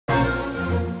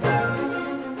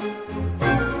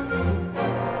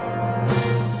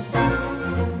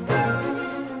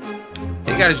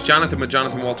guys, Jonathan with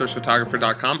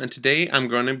JonathanWaltersPhotographer.com, and today I'm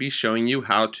going to be showing you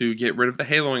how to get rid of the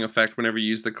haloing effect whenever you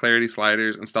use the clarity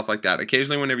sliders and stuff like that.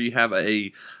 Occasionally whenever you have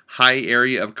a high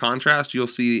area of contrast, you'll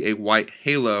see a white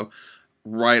halo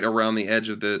right around the edge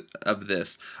of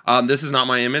this. This is not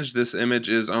my image. This image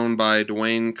is owned by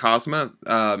Dwayne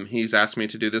Cosma. He's asked me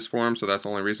to do this for him, so that's the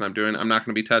only reason I'm doing it. I'm not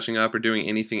going to be touching up or doing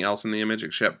anything else in the image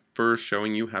except for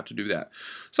showing you how to do that.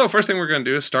 So first thing we're going to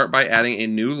do is start by adding a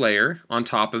new layer on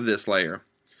top of this layer.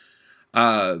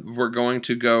 We're going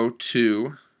to go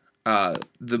to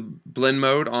the blend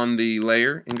mode on the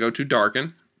layer and go to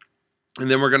darken.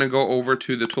 And then we're going to go over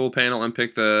to the tool panel and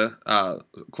pick the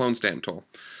clone stamp tool.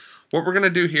 What we're going to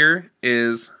do here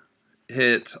is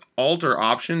hit Alt or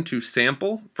Option to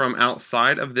sample from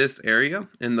outside of this area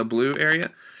in the blue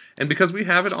area. And because we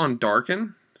have it on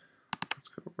darken, let's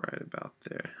go right about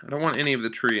there. I don't want any of the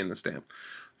tree in the stamp.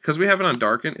 Because we have it on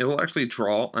darken, it will actually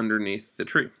draw underneath the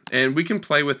tree. And we can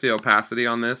play with the opacity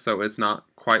on this so it's not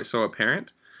quite so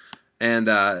apparent. And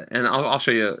I'll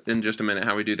show you in just a minute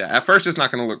how we do that. At first, it's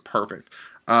not going to look perfect.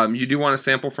 You do want to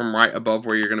sample from right above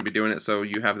where you're going to be doing it so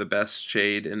you have the best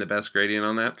shade and the best gradient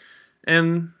on that.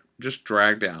 And just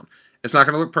drag down. It's not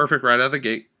going to look perfect right out of the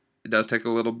gate. It does take a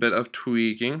little bit of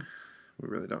tweaking. We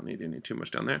really don't need any too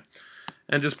much down there.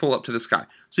 And just pull up to the sky.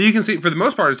 So you can see, for the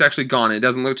most part, it's actually gone. It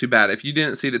doesn't look too bad. If you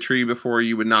didn't see the tree before,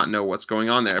 you would not know what's going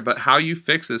on there. But how you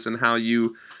fix this and how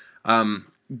you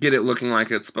get it looking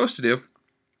like it's supposed to do,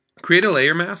 create a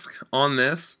layer mask on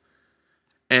this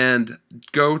and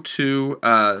go to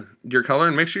your color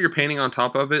and make sure you're painting on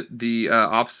top of it the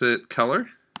opposite color.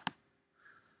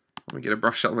 Let me get a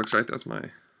brush that looks right. That's my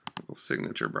little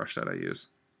signature brush that I use.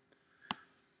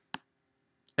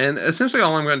 And essentially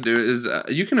all I'm going to do is,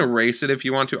 you can erase it if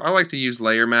you want to. I like to use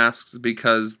layer masks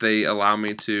because they allow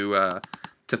me to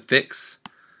fix.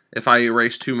 If I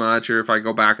erase too much or if I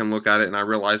go back and look at it and I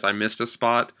realize I missed a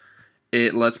spot,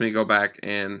 it lets me go back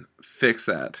and fix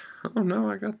that. Oh no,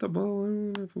 I got the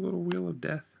balloon with a little wheel of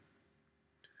death.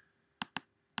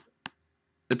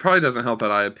 It probably doesn't help that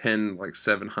I append like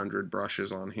 700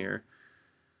 brushes on here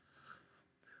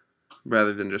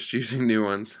rather than just using new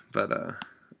ones, but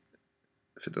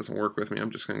if it doesn't work with me, I'm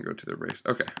just going to go to the erase.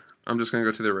 Okay, I'm just going to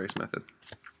go to the erase method.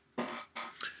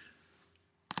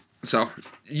 So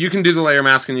you can do the layer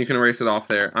mask and you can erase it off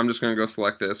there. I'm just going to go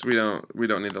select this. We don't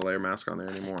need the layer mask on there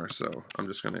anymore. So I'm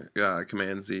just going to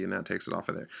Command Z and that takes it off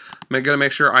of there. I'm going to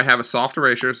make sure I have a soft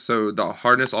erasure, so the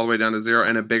hardness all the way down to 0,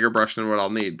 and a bigger brush than what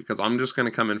I'll need because I'm just going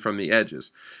to come in from the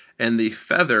edges. And the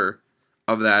feather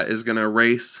of that is going to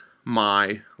erase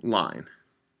my line.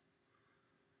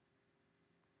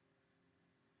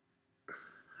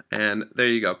 And there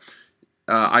you go.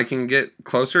 I can get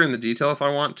closer in the detail if I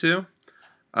want to.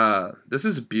 This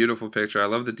is a beautiful picture. I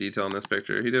love the detail in this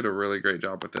picture. He did a really great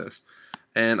job with this.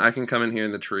 And I can come in here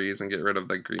in the trees and get rid of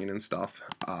the green and stuff.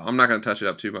 I'm not going to touch it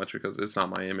up too much because it's not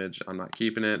my image. I'm not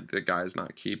keeping it. The guy's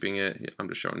not keeping it. I'm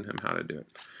just showing him how to do it.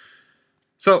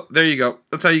 So there you go.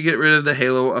 That's how you get rid of the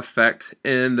halo effect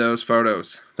in those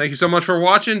photos. Thank you so much for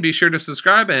watching. Be sure to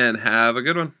subscribe and have a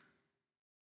good one.